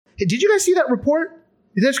Hey, did you guys see that report?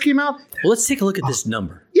 It just came out. Well, let's take a look at this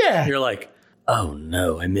number. Yeah. You're like, oh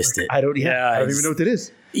no, I missed it. I don't even know what it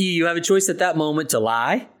is. You have a choice at that moment to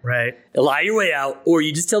lie. Right. Lie your way out, or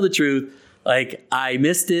you just tell the truth. Like, I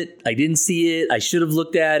missed it. I didn't see it. I should have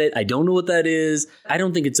looked at it. I don't know what that is. I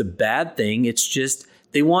don't think it's a bad thing. It's just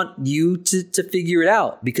they want you to figure it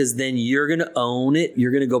out, because then you're going to own it.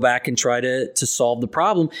 You're going to go back and try to solve the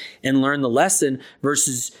problem and learn the lesson,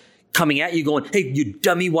 versus coming at you going, hey, you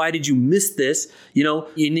dummy, why did you miss this? You know,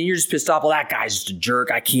 and then you're just pissed off. Well, that guy's just a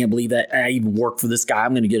jerk. I can't believe that I even work for this guy.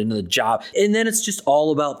 I'm going to get another job. And then it's just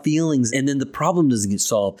all about feelings. And then the problem doesn't get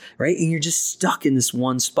solved, right? And you're just stuck in this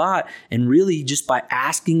one spot. And really, just by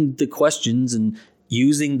asking the questions and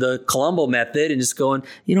using the Columbo method and just going,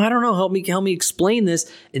 you know, I don't know, help me explain this,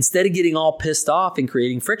 instead of getting all pissed off and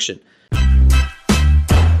creating friction.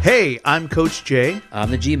 Hey, I'm Coach Jay. I'm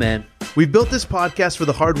the G-Man. We've built this podcast for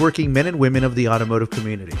the hardworking men and women of the automotive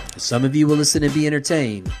community. Some of you will listen and be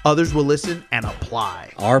entertained. Others will listen and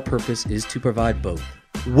apply. Our purpose is to provide both.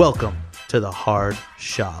 Welcome to the Hard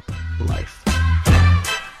Shop Life.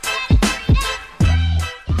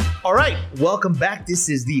 All right, welcome back. This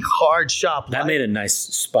is the Hard Shop Life. That made a nice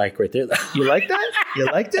spike right there. You like that? You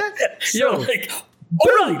like that? You're like,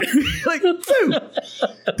 all right. Like, boom.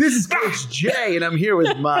 This is Coach Jay, and I'm here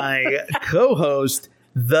with my co-host,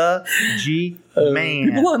 the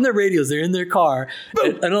G-Man. People on their radios, they're in their car,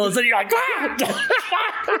 and all of a sudden you're like, what the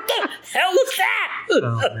hell was that?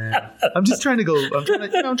 Oh, man. I'm just trying to go. I'm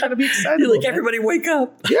trying to be excited. You're like, everybody wake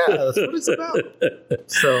up. Yeah, that's what it's about.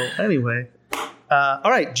 So, anyway.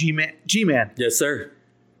 All right, G-Man. Yes, sir.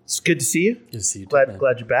 It's good to see you. Good to see you.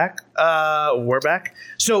 Glad you're back. We're back.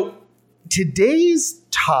 So, today's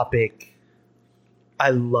topic,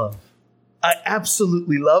 I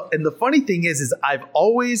absolutely love. And the funny thing is I've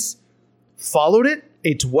always followed it.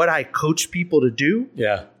 It's what I coach people to do.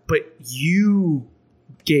 Yeah. But you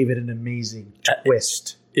gave it an amazing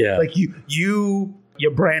twist. Yeah. Like you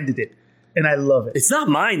branded it. And I love it. It's not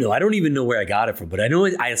mine, though. I don't even know where I got it from, but I know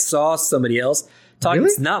I saw somebody else talking.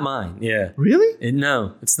 Really? It's not mine. Yeah. Really?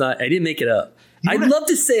 No, it's not. I didn't make it up. You know I'd love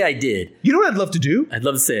to say I did. You know what I'd love to do? I'd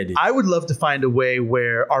love to say I did. I would love to find a way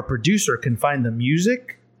where our producer can find the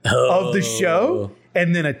music of the show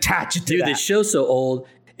and then attach it to Dude, that. the show's so old.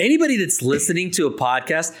 Anybody that's listening to a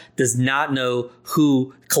podcast does not know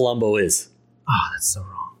who Columbo is. Oh, that's so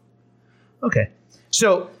wrong. Okay.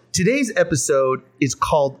 So today's episode is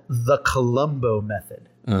called The Columbo Method.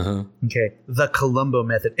 Uh-huh. Okay. The Columbo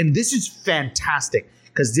Method. And this is fantastic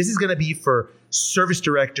because this is going to be for service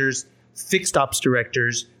directors, fixed ops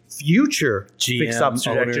directors, future fixed ops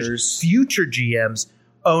directors, owners. future GMs,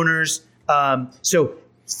 owners. So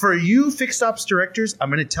for you fixed ops directors, I'm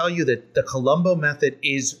going to tell you that the Columbo Method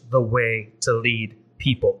is the way to lead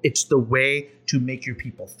people. It's the way to make your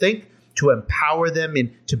people think, to empower them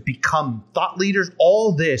and to become thought leaders.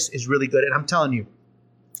 All this is really good. And I'm telling you,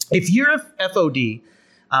 if you're a FOD,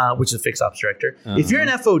 which is a fixed ops director, if you're an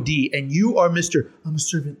FOD and you are I'm a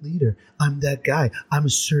servant leader. I'm that guy. I'm a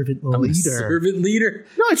servant leader. A servant leader.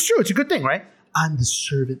 No, it's true. It's a good thing, right? I'm the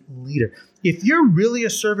servant leader. If you're really a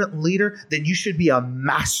servant leader, then you should be a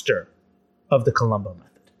master of the Columbo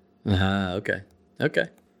Method. Okay.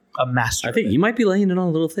 A master. I think you might be laying it on a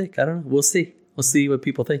little thick. I don't know. We'll see. We'll see what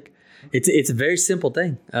people think. It's a very simple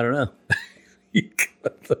thing. I don't know.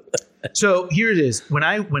 So here it is. When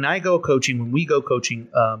we go coaching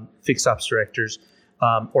fixed ops directors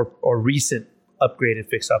or recent upgraded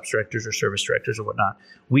fixed ops directors or service directors or whatnot,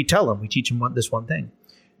 we teach them this one thing.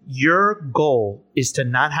 Your goal is to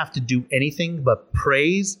not have to do anything but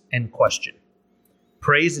praise and question.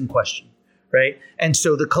 Praise and question, right? And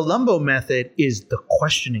so the Columbo Method is the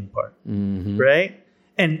questioning part, right?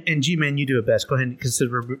 And G-Man, you do it best. Go ahead, because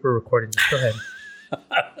we're recording. Go ahead.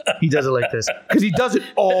 He does it like this because he does it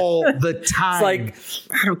all the time. It's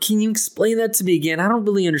like, can you explain that to me again? I don't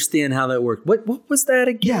really understand how that worked. What was that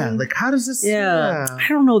again? Yeah, like how does this? Yeah. I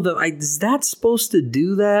don't know. Is that supposed to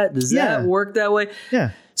do that? Does that work that way?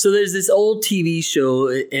 Yeah. So there's this old TV show,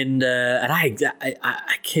 and I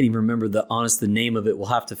can't even remember the name of it. We'll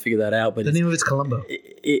have to figure that out. But the name of it's Columbo.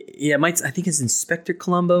 I think it's Inspector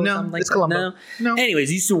Columbo. No, or something like it's that. Columbo. No. Anyways,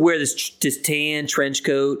 he used to wear this tan trench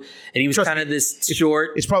coat, and he was kind of this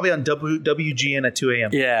short. It's probably on WGN at 2 a.m.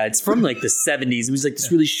 Yeah, it's from like the 70s. He was like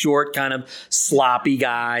this really short, kind of sloppy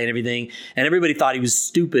guy and everything. And everybody thought he was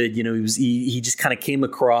stupid. You know, he just kind of came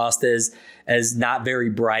across as not very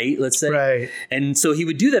bright, let's say. Right. And so he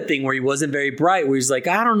would do that thing where he wasn't very bright, where he's like,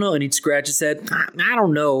 I don't know. And he'd scratch his head. I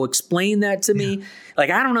don't know. Explain that to me. Like,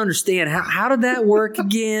 I don't understand. How did that work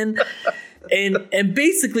again? and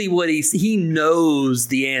basically what he knows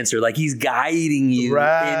the answer. Like he's guiding you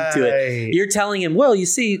into it. You're telling him, well, you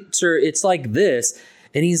see, sir, it's like this.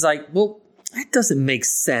 And he's like, well, that doesn't make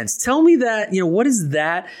sense. Tell me that, what is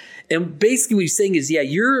that? And basically what he's saying is, yeah,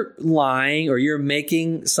 you're lying or you're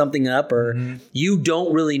making something up or you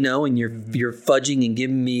don't really know and you're fudging and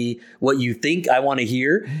giving me what you think I want to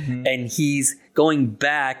hear. And he's going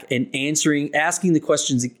back and asking the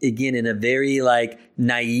questions again in a very like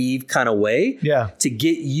naive kind of way to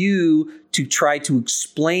get you to try to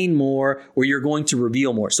explain more or you're going to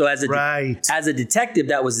reveal more. So as a detective,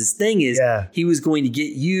 that was his thing is he was going to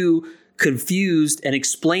get you confused and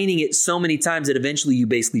explaining it so many times that eventually you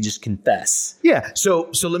basically just confess. Yeah.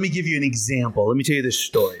 So let me give you an example. Let me tell you this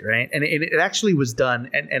story, right? And it actually was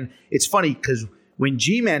done. And it's funny because when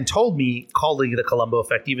G-Man told me, calling it the Columbo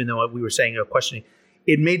effect, even though we were saying questioning,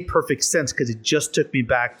 it made perfect sense because it just took me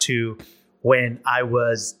back to when I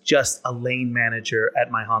was just a lane manager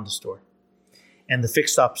at my Honda store. And the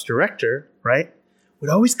fixed ops director, right,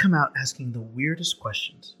 would always come out asking the weirdest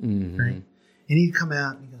questions, right? And he'd come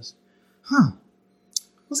out and he goes,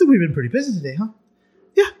 looks like we've been pretty busy today, huh?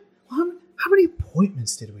 Yeah. Well, how many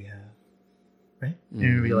appointments did we have? Right?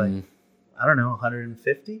 And we'd be like, I don't know,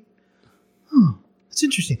 150? Oh, that's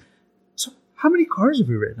interesting. So how many cars have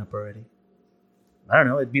we written up already? I don't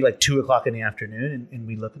know. It'd be like 2:00 in the afternoon and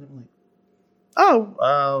we look at it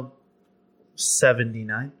like,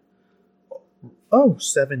 79. Oh,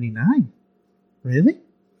 79. Really?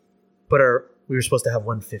 But we were supposed to have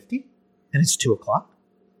 150 and it's 2:00?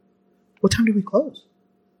 What time do we close?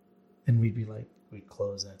 And we'd be like, we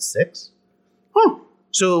close at 6. Oh,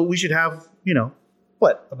 so we should have,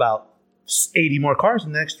 about 80 more cars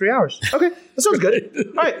in the next 3 hours. Okay, that sounds good.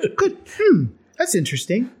 All right, good. That's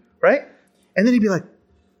interesting, right? And then he'd be like,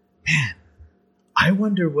 man, I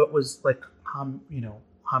wonder what was like,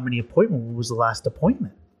 how many appointments, what was the last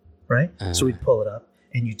appointment, right? So we'd pull it up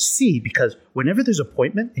and you'd see, because whenever there's an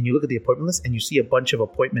appointment and you look at the appointment list and you see a bunch of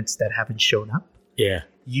appointments that haven't shown up,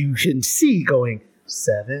 you can see going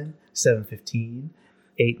 7, 7:15,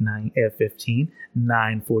 8, 9, 15,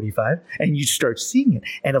 9:45, and you start seeing it.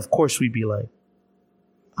 And of course, we'd be like,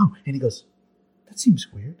 oh, and he goes, that seems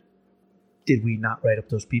weird. Did we not write up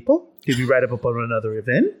those people? Did we write up on another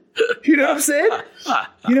event? You know what I'm saying?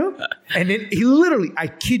 And then he literally, I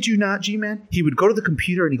kid you not, G-Man, he would go to the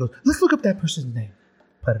computer and he goes, let's look up that person's name.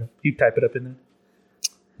 You type it up in there.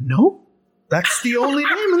 No. That's the only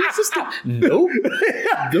name in the system. Nope.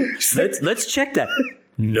 Let's check that.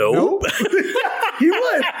 Nope. He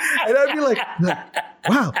would. And I'd be like,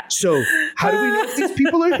 wow. So how do we know if these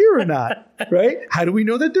people are here or not? Right? How do we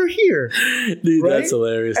know that they're here? Dude, right? That's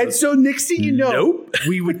hilarious. And so next thing you know,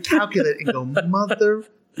 we would calculate and go,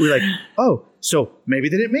 we're like, oh, so maybe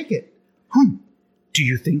they didn't make it. Do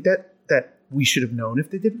you think that we should have known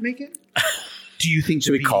if they didn't make it? Do you think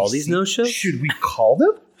should we call these no-shows? Should we call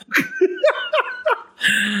them?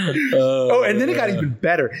 And then it got even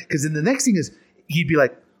better because then the next thing is he'd be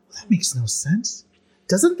like, well, that makes no sense.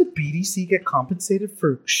 Doesn't the BDC get compensated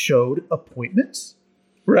for showed appointments?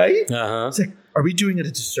 Right? It's like, are we doing it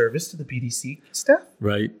a disservice to the BDC staff?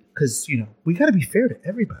 Right. Because, we got to be fair to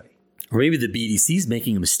everybody. Or maybe the BDC's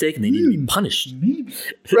making a mistake and they need to be punished. Maybe.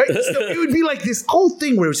 Right? So it would be like this whole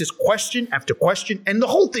thing where it was just question after question. And the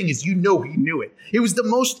whole thing is, he knew it. It was the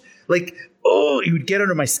most like, he would get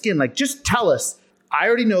under my skin. Like, just tell us. I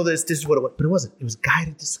already know this. This is what it was. But it wasn't. It was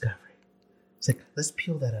guided discovery. It's like, let's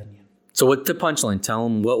peel that onion. So what's the punchline? Tell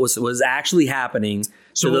them what was actually happening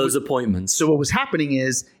to those appointments. So what was happening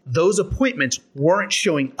is those appointments weren't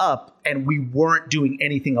showing up and we weren't doing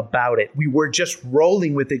anything about it. We were just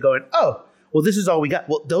rolling with it going, oh, well, this is all we got.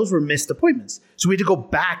 Well, those were missed appointments. So we had to go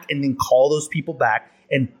back and then call those people back.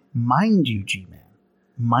 And mind you, G-Man,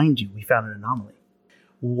 we found an anomaly.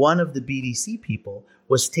 One of the BDC people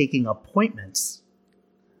was taking appointments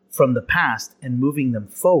from the past and moving them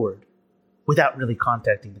forward without really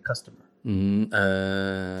contacting the customer.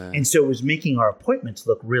 And so it was making our appointments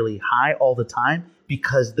look really high all the time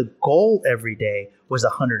because the goal every day was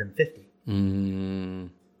 150.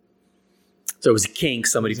 So it was a kink.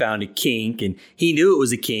 Somebody found a kink and he knew it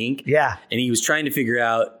was a kink. Yeah. And he was trying to figure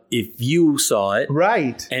out if you saw it.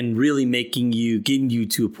 Right. And really getting you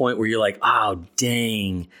to a point where you're like, oh,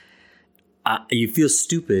 dang. You feel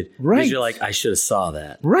stupid. Right. Because you're like, I should have saw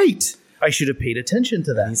that. Right. I should have paid attention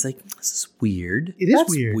to that. And he's like, this is weird.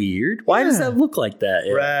 That's weird. Why does that look like that?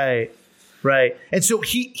 Yeah. Right. And so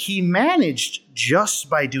he managed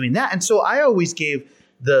just by doing that. And so I always gave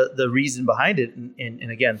the reason behind it.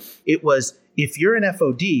 And again, it was, if you're an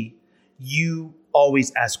FOD, you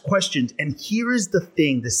always ask questions. And here is the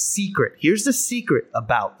thing, the secret. Here's the secret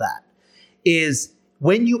about that is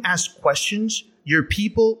when you ask questions, your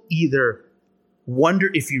people either wonder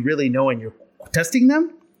if you really know and you're testing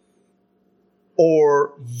them,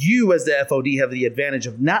 or you as the FOD have the advantage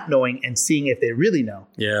of not knowing and seeing if they really know.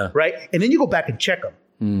 Yeah. Right? And then you go back and check them.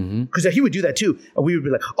 Because he would do that too. And we would be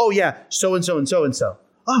like, oh yeah, so-and-so and so-and-so.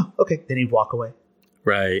 Oh, okay. Then he'd walk away.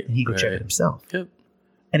 Right. And he'd go check it himself. Yep.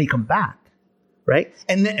 And he'd come back. Right?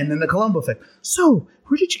 And then the Columbo effect. So,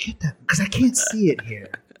 where did you get that? Because I can't see it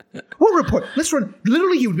here. What report? Let's run.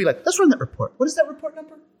 Literally, he would be like, let's run that report. What is that report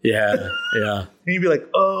number? Yeah. Yeah. And you'd be like,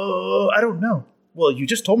 oh, I don't know. Well, you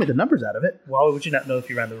just told me the numbers out of it. Why would you not know if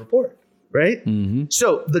you ran the report? Right?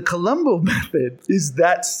 So the Columbo method is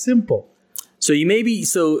that simple. So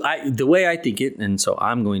the way I think it, and so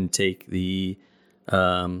I'm going to take the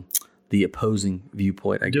opposing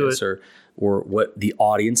viewpoint, I guess, or what the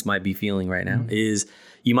audience might be feeling right now is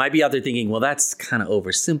you might be out there thinking, well, that's kind of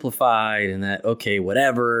oversimplified and that, okay,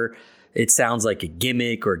 whatever. It sounds like a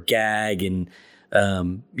gimmick or gag and,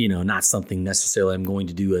 not something necessarily I'm going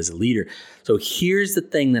to do as a leader. So here's the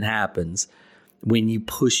thing that happens when you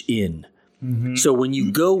push in. So when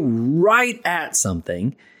you go right at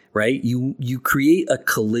something, right, you create a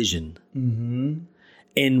collision.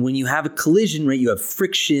 And when you have a collision, right, you have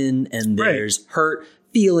friction and there's hurt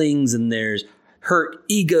feelings and there's hurt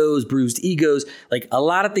egos, bruised egos. Like a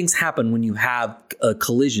lot of things happen when you have a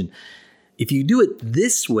collision. If you do it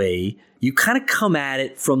this way, you kind of come at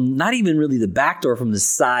it from not even really the back door, from the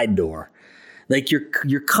side door. Like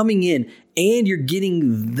you're coming in and you're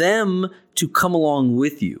getting them to come along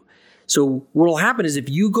with you. So what will happen is if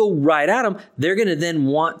you go right at them, they're going to then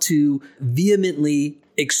want to vehemently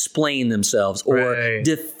explain themselves or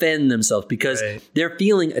defend themselves because they're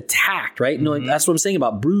feeling attacked, right? No, that's what I'm saying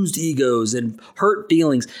about bruised egos and hurt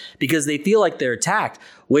feelings because they feel like they're attacked.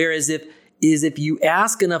 Whereas if you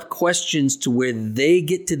ask enough questions to where they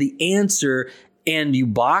get to the answer and you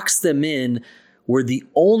box them in where the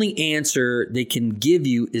only answer they can give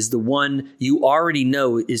you is the one you already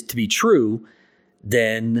know is to be true,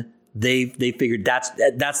 then they figured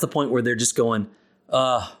that's the point where they're just going,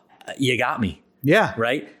 you got me. Yeah.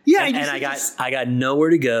 Right. Yeah. And I got nowhere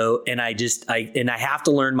to go. And I have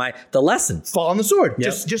to learn the lesson. Fall on the sword.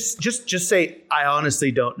 Yep. Just say, I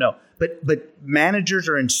honestly don't know. But managers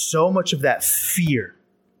are in so much of that fear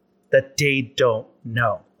that they don't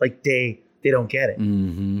know. Like they don't get it.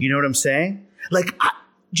 You know what I'm saying? Like,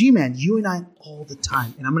 G-Man, you and I all the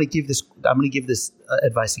time, and I'm going to give this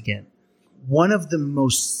advice again. One of the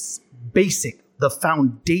most basic, the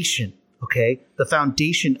foundation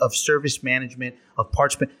of service management, of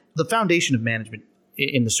parts, the foundation of management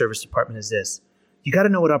in the service department is this. You got to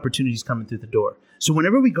know what opportunities coming through the door. So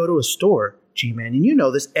whenever we go to a store, G-Man, and you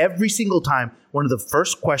know this, every single time, one of the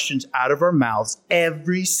first questions out of our mouths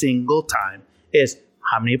every single time is,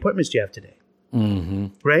 how many appointments do you have today?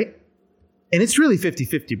 Right? And it's really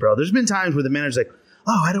 50-50, bro. There's been times where the manager's like,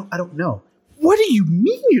 oh, I don't know. What do you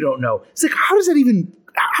mean you don't know? It's like, how do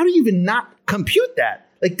you even not compute that?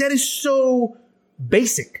 Like, that is so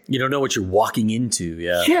basic. You don't know what you're walking into.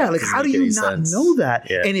 Yeah. Yeah. Like, how do you not know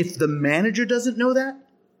that? Yeah. And if the manager doesn't know that,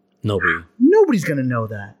 nobody's going to know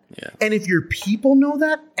that. Yeah. And if your people know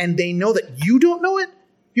that and they know that you don't know it,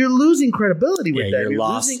 you're losing credibility with them.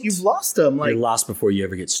 You've lost them. Like, you're lost before you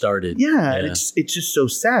ever get started. Yeah. And it's just so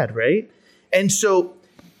sad, right? And so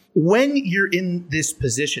when you're in this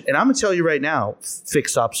position, and I'm going to tell you right now,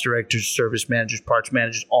 fixed ops directors, service managers, parts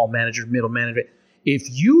managers, all managers, middle management, if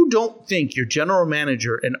you don't think your general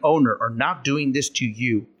manager and owner are not doing this to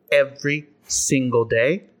you every single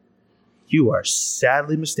day, you are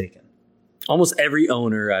sadly mistaken. Almost every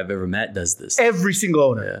owner I've ever met does this. Every single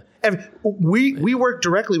owner. Yeah. We work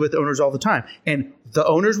directly with owners all the time. And the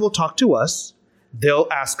owners will talk to us. They'll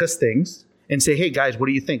ask us things and say, hey, guys, what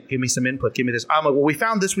do you think? Give me some input. Give me this. I'm like, well, we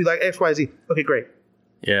found this. We like X, Y, Z. Okay, great.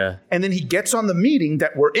 Yeah. And then he gets on the meeting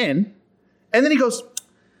that we're in. And then he goes,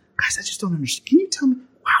 guys, I just don't understand. Can you tell me,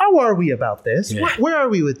 how are we about this? Yeah. Where are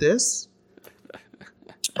we with this?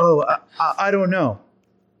 I don't know.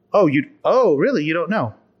 Oh, really? You don't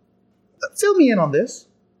know? Fill me in on this.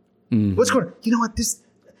 What's going on? You know what?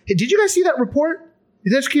 Hey, did you guys see that report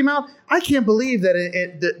that just came out? I can't believe that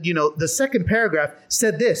the second paragraph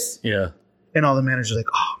said this. Yeah. And all the managers are like,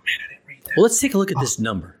 oh, man, I didn't read that. Well, let's take a look at this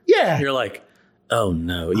number. Yeah. You're like, oh,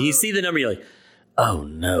 no. You see the number, you're like, oh,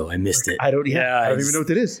 no, I missed it. I don't even know what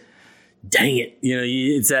it is. Dang it.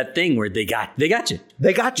 It's that thing where they got you.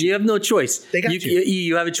 They got you. You have no choice. They got you.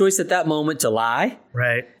 You have a choice at that moment to lie.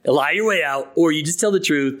 Right. Lie your way out, or you just tell the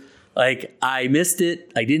truth. Like, I missed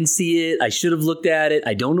it. I didn't see it. I should have looked at it.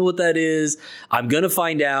 I don't know what that is. I'm going to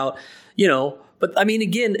find out, But I mean,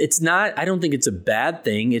 again, I don't think it's a bad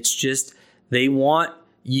thing. It's just They want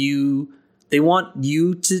you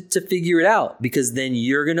to figure it out, because then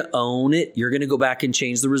you're going to own it. You're going to go back and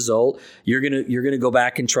change the result. You're going to go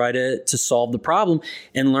back and try to solve the problem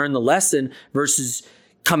and learn the lesson, versus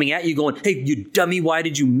coming at you going, hey, you dummy, why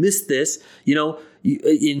did you miss this?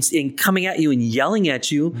 In coming at you and yelling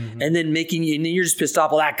at you, and then making you, and then you're just pissed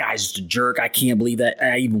off. Well, that guy's just a jerk. I can't believe that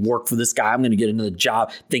I even work for this guy. I'm going to get another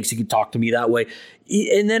job. Thinks he can talk to me that way.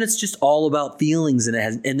 And then it's just all about feelings,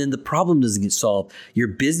 and then the problem doesn't get solved. Your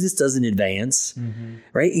business doesn't advance,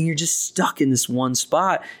 right? And you're just stuck in this one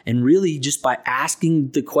spot. And really, just by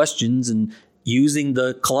asking the questions and using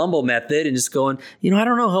the Columbo method and just going, I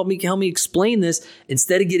don't know, help me explain this,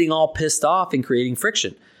 instead of getting all pissed off and creating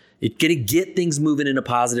friction. It's going to get things moving in a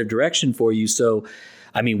positive direction for you. So,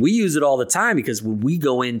 I mean, we use it all the time, because when we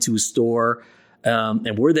go into a store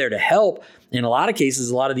and we're there to help, in a lot of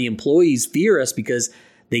cases, a lot of the employees fear us because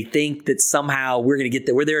they think that somehow we're going to get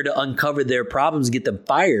there. We're there to uncover their problems and get them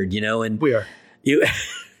fired, and we are.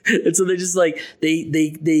 And so they're just like,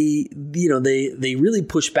 they really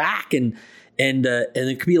push back, and there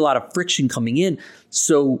could be a lot of friction coming in.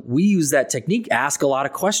 So we use that technique, ask a lot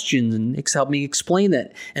of questions, and help me explain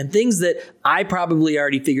that. And things that I probably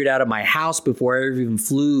already figured out at my house before I ever even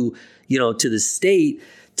flew, to the state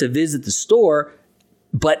to visit the store.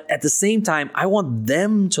 But at the same time, I want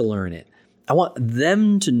them to learn it. I want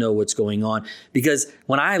them to know what's going on, because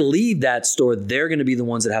when I leave that store, they're going to be the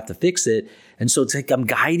ones that have to fix it. And so it's like I'm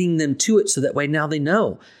guiding them to it, so that way now they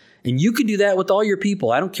know. And you can do that with all your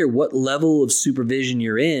people. I don't care what level of supervision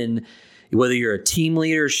you're in, whether you're a team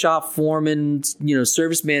leader, shop foreman,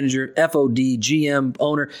 service manager, FOD, GM,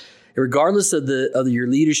 owner, regardless of your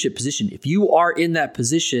leadership position. If you are in that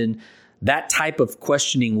position, that type of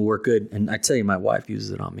questioning will work good. And I tell you, my wife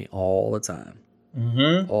uses it on me all the time.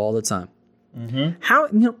 All the time. How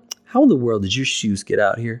in the world did your shoes get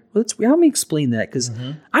out here? Well, help me explain that, because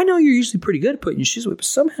I know you're usually pretty good at putting your shoes away, but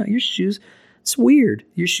somehow your shoes, it's weird.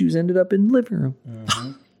 Your shoes ended up in the living room.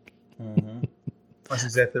 That's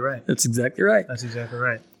exactly right. That's exactly right. That's exactly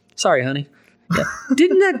right. Sorry, honey. Yeah.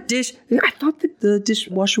 Didn't that dish, I thought that the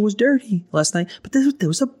dishwasher was dirty last night, but there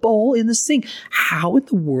was a bowl in the sink. How in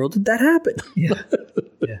the world did that happen? Yeah.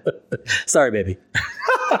 Sorry, baby.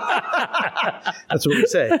 That's what we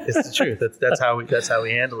say. It's the truth. That's how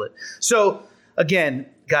we handle it. So again,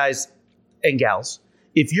 guys and gals,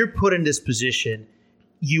 if you're put in this position,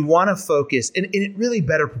 you want to focus, and it really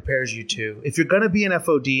better prepares you too. If you're going to be an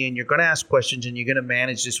FOD and you're going to ask questions and you're going to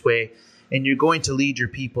manage this way and you're going to lead your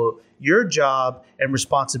people, your job and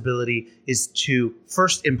responsibility is to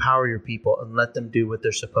first empower your people and let them do what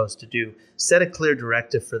they're supposed to do. Set a clear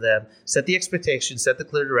directive for them, set the expectation, set the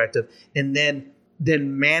clear directive, and then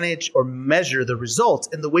manage or measure the results.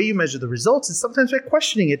 And the way you measure the results is sometimes by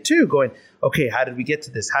questioning it too, going, okay, how did we get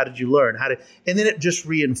to this? How did you learn? And then it just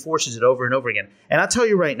reinforces it over and over again. And I'll tell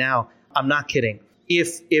you right now, I'm not kidding.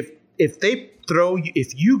 If you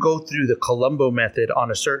go through the Columbo method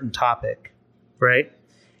on a certain topic, right,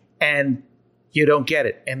 and you don't get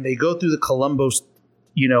it, and they go through the Columbo,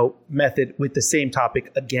 method with the same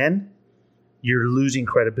topic again, you're losing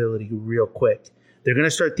credibility real quick. They're going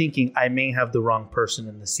to start thinking, I may have the wrong person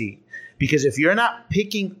in the seat. Because if you're not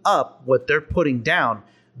picking up what they're putting down,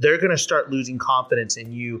 they're going to start losing confidence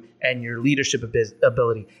in you and your leadership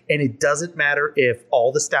ability. And it doesn't matter if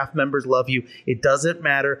all the staff members love you. It doesn't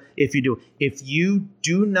matter if you do. If you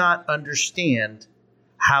do not understand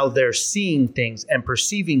how they're seeing things and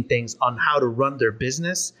perceiving things on how to run their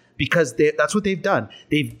business, because that's what they've done.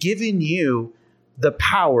 They've given you the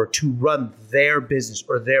power to run their business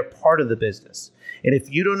or their part of the business. And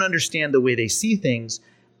if you don't understand the way they see things,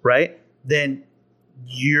 right, then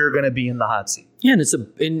you're going to be in the hot seat. Yeah, and it's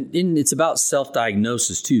about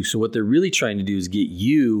self-diagnosis too. So what they're really trying to do is get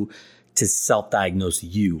you to self-diagnose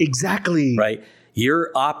you. Exactly. Right?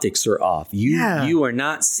 Your optics are off. You are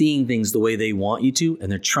not seeing things the way they want you to,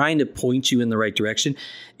 and they're trying to point you in the right direction.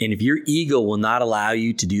 And if your ego will not allow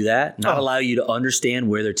you to do that, not allow you to understand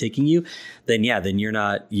where they're taking you, then you're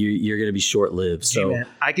going to be short-lived. So man,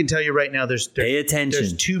 I can tell you right now, there's pay attention.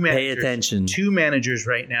 There's two managers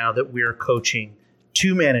right now that we're coaching.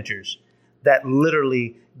 Two managers that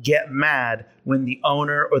literally get mad when the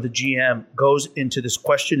owner or the GM goes into this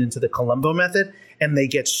question, into the Columbo method, and they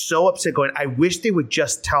get so upset going, I wish they would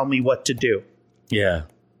just tell me what to do. Yeah.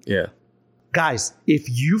 Yeah. Guys, if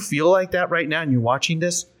you feel like that right now and you're watching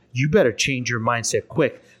this, you better change your mindset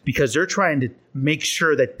quick, because they're trying to make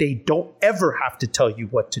sure that they don't ever have to tell you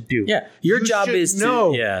what to do. Yeah. Your job is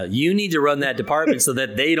you need to run that department so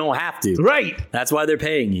that they don't have to. Right. That's why they're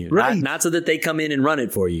paying you. Right. Not so that they come in and run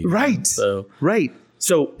it for you. Right. So. Right.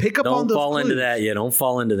 So pick up on Don't those fall into clues. that. Yeah, don't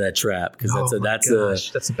fall into that trap because Oh my gosh,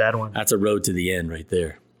 that's a bad one. that's a road to the end right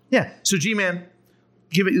there. Yeah. So G-Man,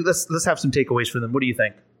 let's have some takeaways for them. What do you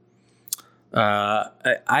think? I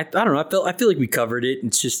don't know. I feel like we covered it.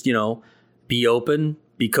 It's just, be open,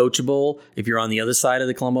 be coachable. If you're on the other side of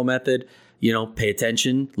the Columbo method, pay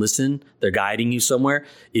attention, listen. They're guiding you somewhere.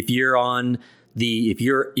 If you're if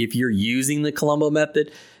you're using the Columbo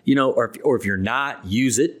method, or if you're not,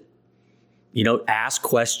 use it. Ask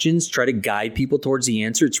questions, try to guide people towards the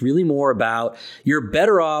answer. It's really more about you're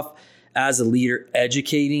better off as a leader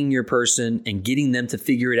educating your person and getting them to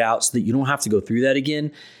figure it out so that you don't have to go through that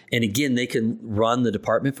again. And again, they can run the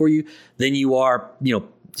department for you. Then you are,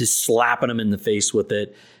 just slapping them in the face with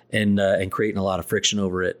it and creating a lot of friction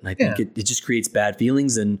over it. And I think it just creates bad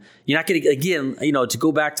feelings. And you're not going to, again, to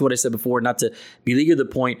go back to what I said before, not to belabor the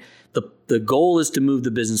point, the goal is to move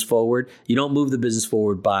the business forward. You don't move the business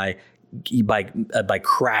forward by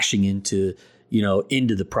crashing into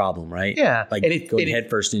the problem, right? Yeah. By going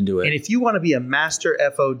headfirst into it. And if you want to be a master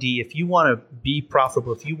FOD, if you want to be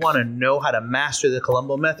profitable, if you want to know how to master the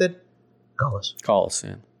Columbo method, call us. Call us,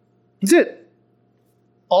 yeah. That's it.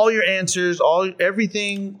 All your answers,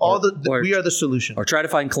 everything, we are the solution. Or try to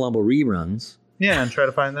find Columbo reruns. Yeah, and try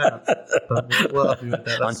to find that. But we'll help you with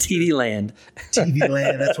that. On TV Land. TV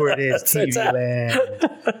Land, that's where it is. TV Land.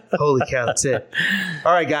 Holy cow, that's it.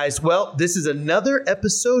 All right, guys. Well, this is another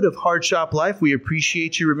episode of Hard Shop Life. We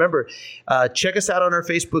appreciate you. Remember, check us out on our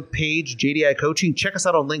Facebook page, JDI Coaching. Check us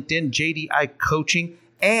out on LinkedIn, JDI Coaching,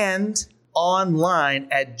 and online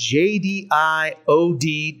at jdiod.com.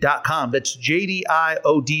 That's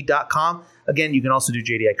jdiod.com. Again, you can also do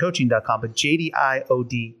jdicoaching.com, but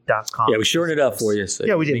jdiod.com. Yeah, we shortened it up for you.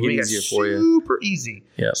 So we did. Make it easier for you. Super easy.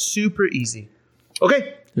 Yeah. Super easy.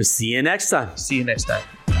 Okay. We'll see you next time. See you next time.